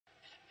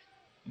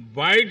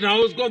White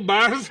house को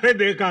बाहर से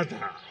देखा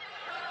था।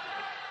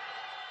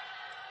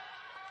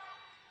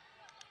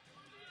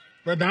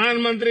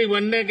 प्रधानमंत्री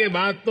बनने के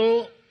बाद तो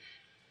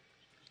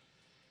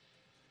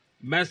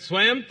मैं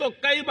स्वयं तो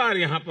कई बार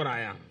यहां पर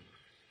आया हूं,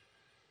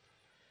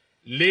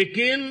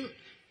 लेकिन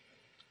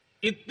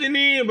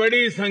इतनी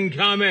बड़ी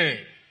संख्या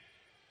में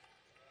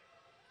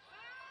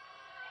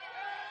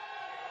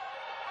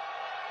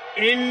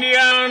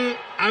इंडियन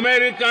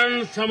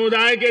अमेरिकन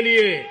समुदाय के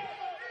लिए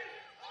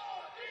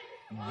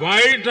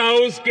व्हाइट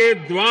हाउस के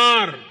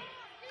द्वार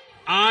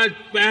आज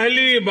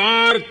पहली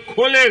बार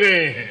खोले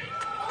गए हैं।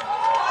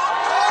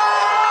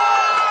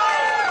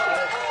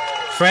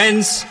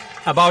 Friends,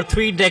 about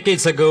 3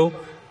 decades ago,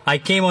 I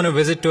came on a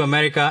visit to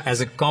America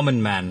as a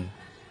common man.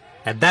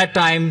 At that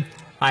time,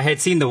 I had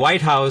seen the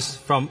White House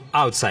from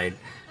outside.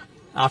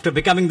 After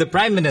becoming the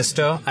Prime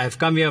Minister, I have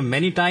come here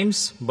many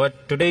times,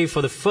 but today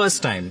for the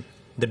first time,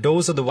 the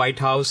doors of the White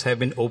House have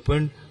been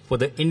opened for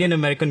the Indian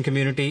American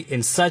community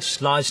in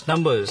such large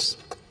numbers.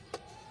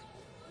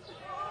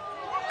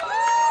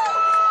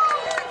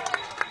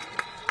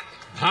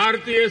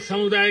 भारतीय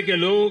समुदाय के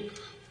लोग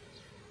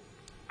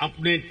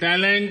अपने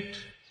talent,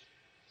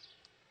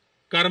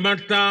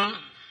 कर्मठता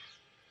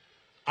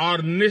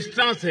और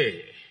निष्ठा से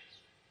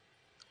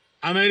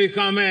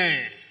America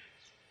में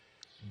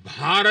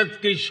भारत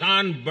की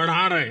शान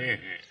बढ़ा रहे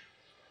हैं।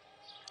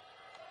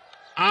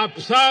 आप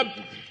सब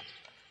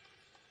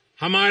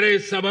हमारे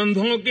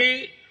संबंधों की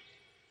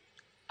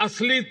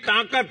असली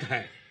ताकत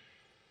है।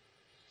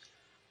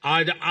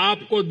 आज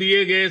आपको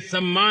दिए गए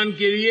सम्मान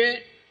के लिए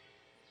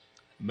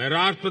मैं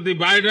राष्ट्रपति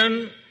बाइडेन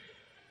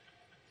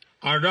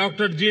और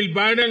डॉक्टर जिल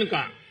बाइडेन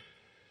का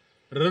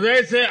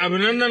हृदय से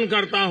अभिनंदन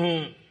करता हूं।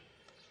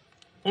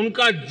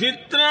 उनका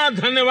जितना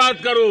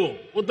धन्यवाद करो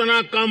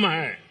उतना कम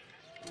है।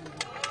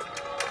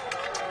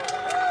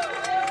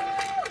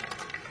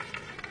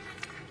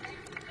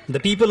 The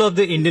people of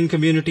the Indian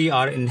community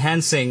are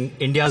enhancing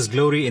India's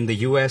glory in the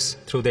US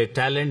through their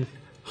talent,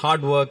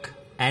 hard work,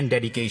 and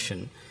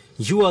dedication.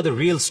 You are the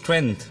real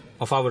strength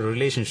of our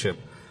relationship.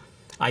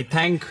 I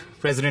thank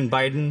President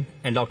Biden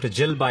and Dr.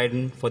 Jill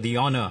Biden for the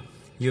honor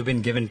you've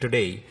been given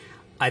today.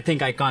 I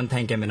think I can't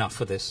thank him enough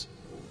for this.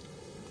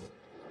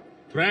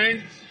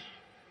 Friends,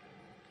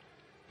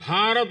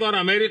 Bharat और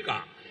America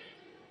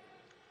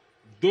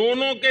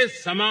दोनों के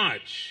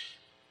समाज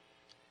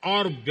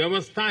और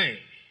व्यवस्थाएं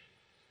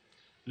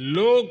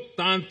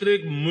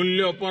लोकतांत्रिक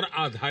मूल्यों पर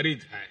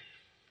आधारित है।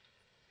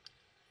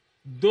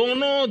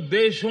 दोनों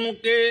देशों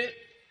के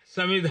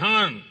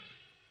संविधान,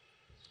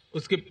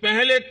 उसके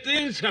पहले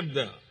 3 शब्द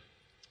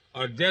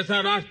और जैसा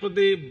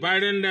राष्ट्रपति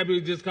बाइडेन ने अभी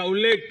जिसका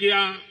उल्लेख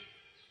किया,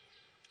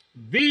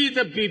 वी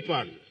द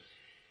पीपल,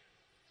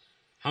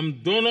 हम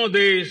दोनों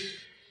देश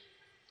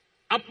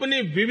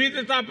अपनी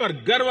विविधता पर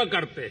गर्व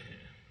करते हैं।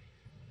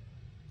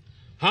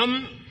 हम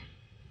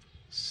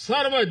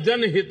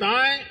सर्वजन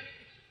हिताय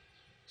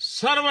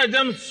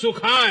सर्वजन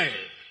सुखाय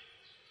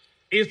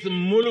इस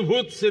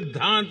मूलभूत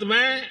सिद्धांत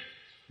में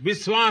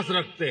विश्वास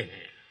रखते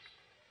हैं।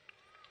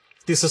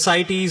 The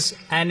societies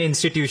and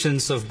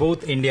institutions of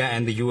both India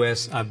and the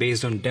US are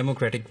based on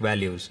democratic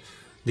values.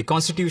 The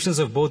constitutions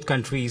of both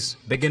countries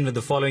begin with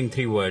the following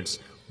 3 words: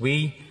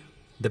 we,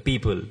 the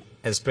people,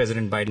 as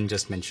President Biden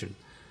just mentioned.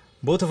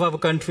 Both of our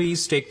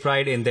countries take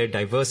pride in their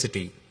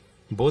diversity.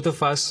 Both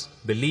of us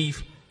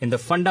believe in the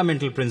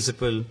fundamental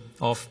principle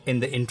of in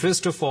the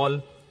interest of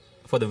all,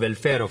 for the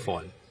welfare of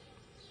all.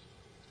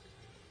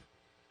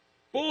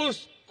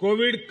 Post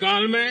Covid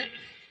काल में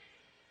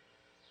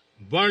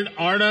world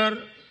order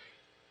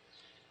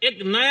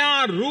एक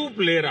नया रूप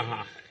ले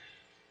रहा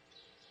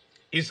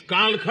है। इस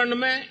कालखंड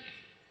में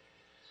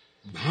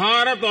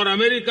भारत और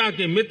अमेरिका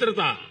की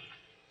मित्रता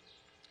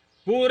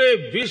पूरे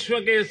विश्व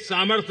के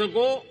सामर्थ्य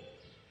को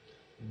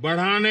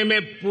बढ़ाने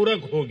में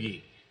पूरक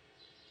होगी।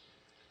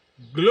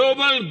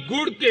 ग्लोबल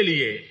गुड के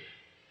लिए,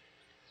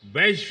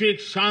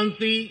 वैश्विक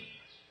शांति,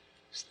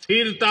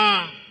 स्थिरता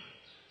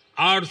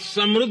और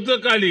समृद्धि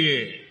के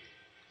लिए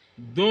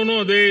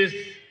दोनों देश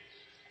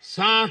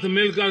साथ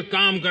मिलकर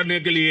काम करने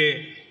के लिए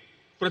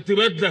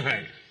प्रतिबद्ध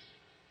है।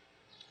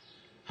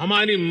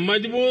 हमारी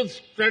मजबूत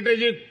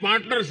स्ट्रेटेजिक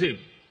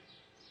पार्टनरशिप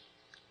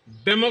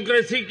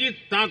डेमोक्रेसी की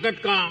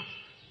ताकत का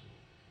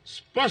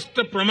स्पष्ट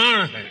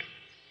प्रमाण है।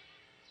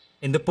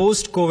 In the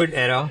post-COVID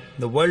era,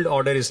 the world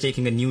order is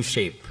taking a new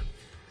shape.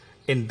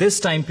 In this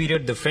time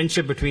period, the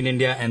friendship between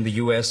India and the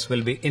US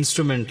will be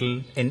instrumental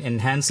in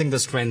enhancing the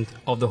strength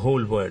of the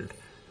whole world.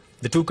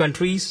 The 2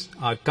 countries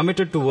are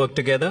committed to work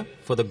together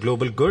for the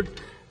global good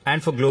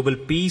and for global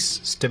peace,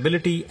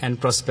 stability, and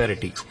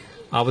prosperity.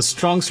 Our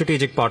strong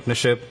strategic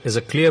partnership is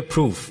a clear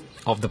proof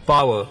of the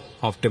power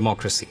of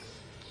democracy.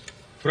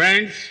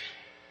 Friends,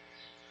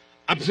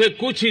 अब से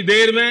कुछ ही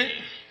देर में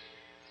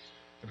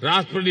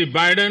राष्ट्रपति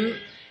Biden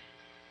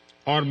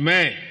और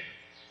मैं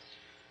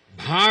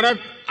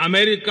Bharat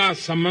America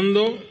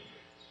संबंधों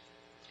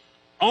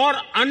और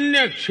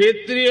अन्य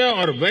क्षेत्रीय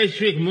और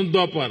वैश्विक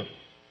मुद्दों पर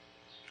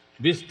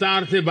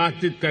विस्तार से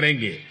बातचीत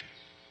करेंगे।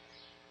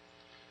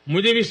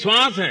 मुझे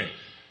विश्वास है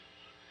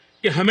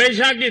कि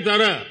हमेशा की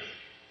तरह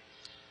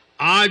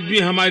आज भी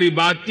हमारी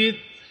बातचीत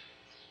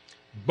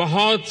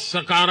बहुत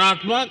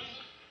सकारात्मक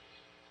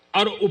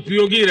और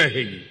उपयोगी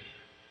रहेगी।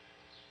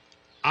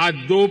 आज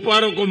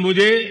दोपहर को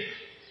मुझे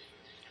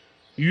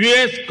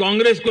यूएस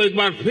कांग्रेस को एक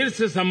बार फिर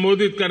से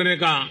संबोधित करने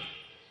का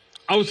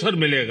अवसर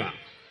मिलेगा।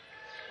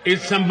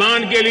 इस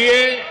सम्मान के लिए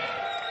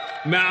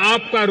मैं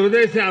आपका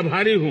हृदय से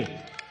आभारी हूं।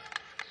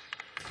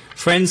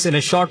 Friends, in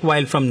a short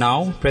while from now,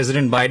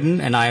 President Biden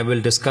and I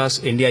will discuss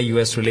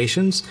India-US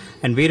relations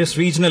and various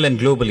regional and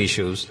global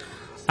issues.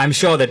 I'm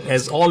sure that,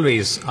 as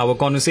always, our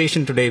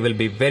conversation today will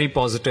be very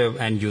positive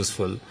and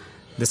useful.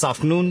 This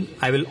afternoon,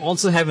 I will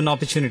also have an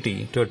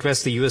opportunity to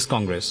address the US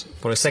Congress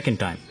for a second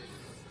time.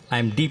 I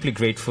am deeply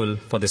grateful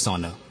for this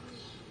honor.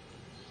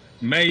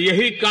 मैं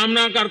यही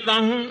कामना करता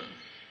हूं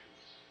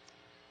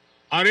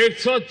और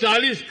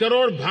 140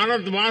 करोड़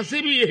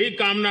भारतवासी भी यही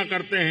कामना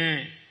करते हैं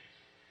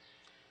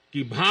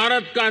कि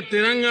भारत का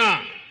तिरंगा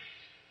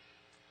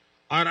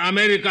और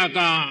अमेरिका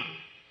का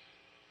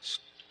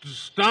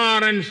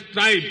स्टार एंड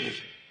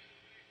स्ट्राइप्स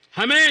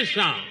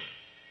हमेशा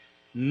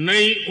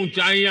नई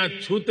ऊंचाइयां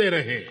छूते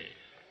रहे।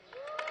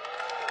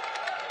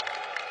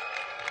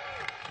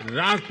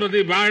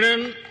 राष्ट्रपति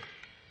बाइडेन,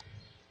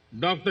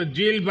 डॉक्टर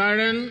जिल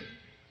बाइडेन,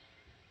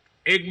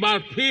 एक बार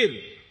फिर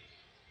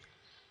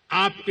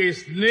आपके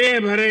स्नेह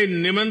भरे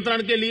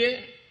निमंत्रण के लिए,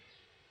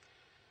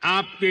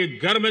 आपके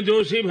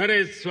गर्मजोशी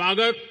भरे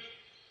स्वागत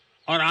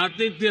और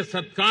आतिथ्य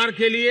सत्कार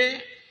के लिए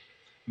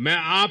मैं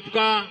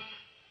आपका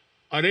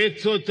और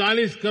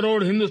 140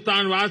 करोड़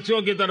हिंदुस्तान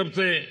वासियों की तरफ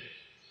से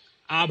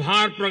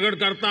आभार प्रकट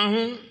करता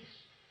हूं।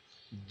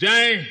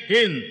 जय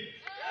हिंद।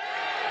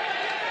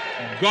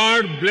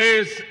 God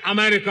bless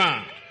America.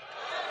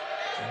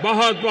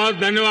 बहुत बहुत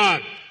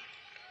धन्यवाद।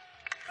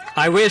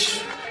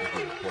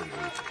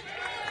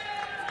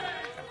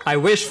 I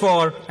wish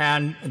for,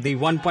 and the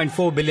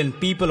 1.4 billion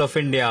people of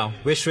India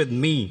wish with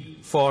me,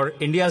 for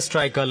India's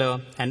tricolor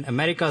and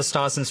America's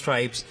stars and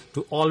stripes to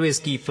always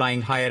keep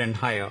flying higher and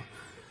higher.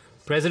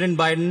 President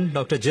Biden,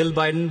 Dr. Jill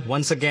Biden,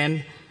 once again,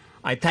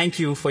 I thank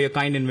you for your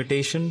kind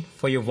invitation,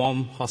 for your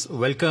warm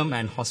welcome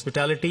and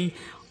hospitality,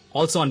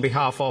 also on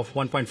behalf of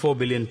 1.4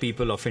 billion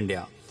people of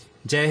India.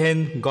 Jai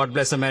Hind, God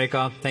bless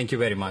America. Thank you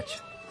very much.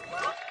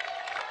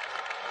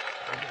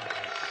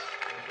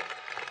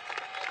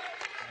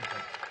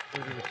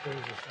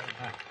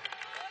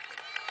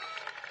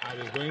 I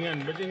was going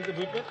and meeting the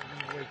people.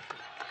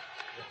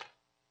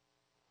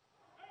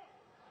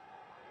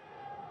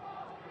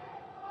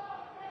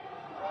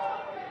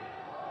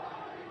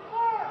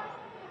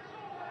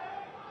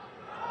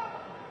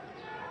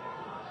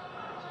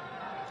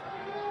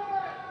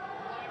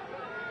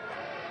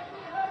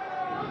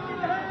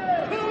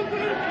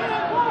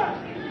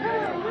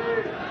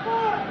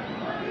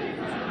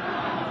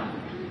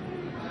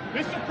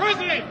 Mr.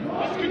 President,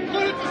 let's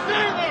conclude the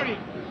ceremony.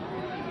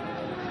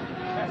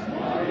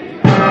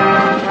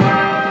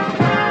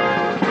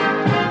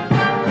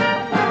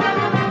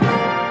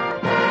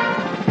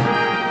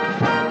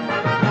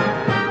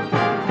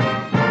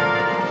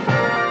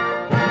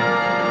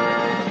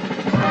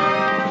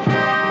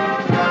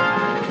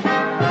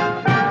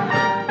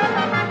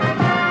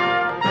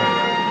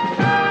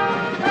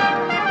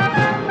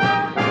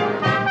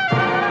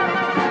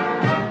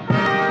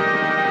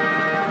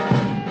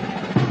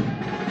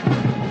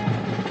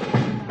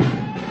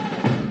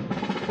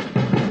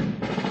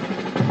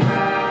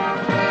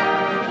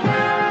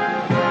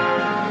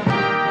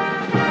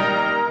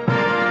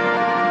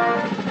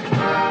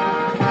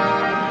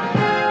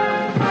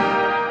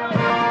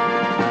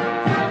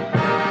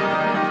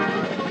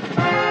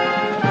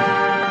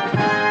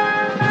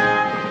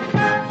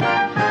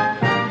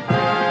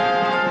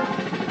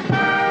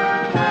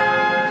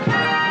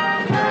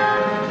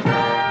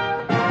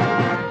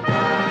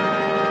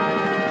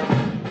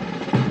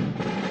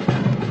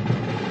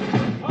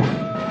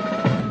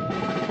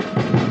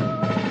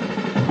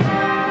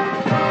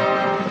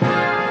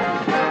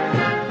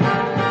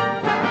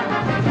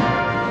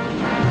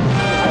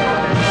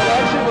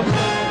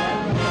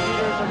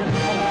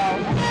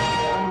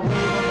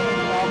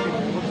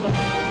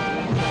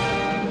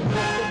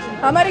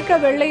 அமெரிக்க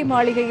வெள்ளை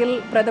மாளிகையில்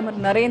பிரதமர்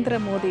நரேந்திர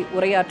மோடி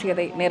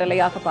உரையாற்றியதை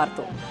நேரலையாக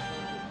பார்த்தோம்.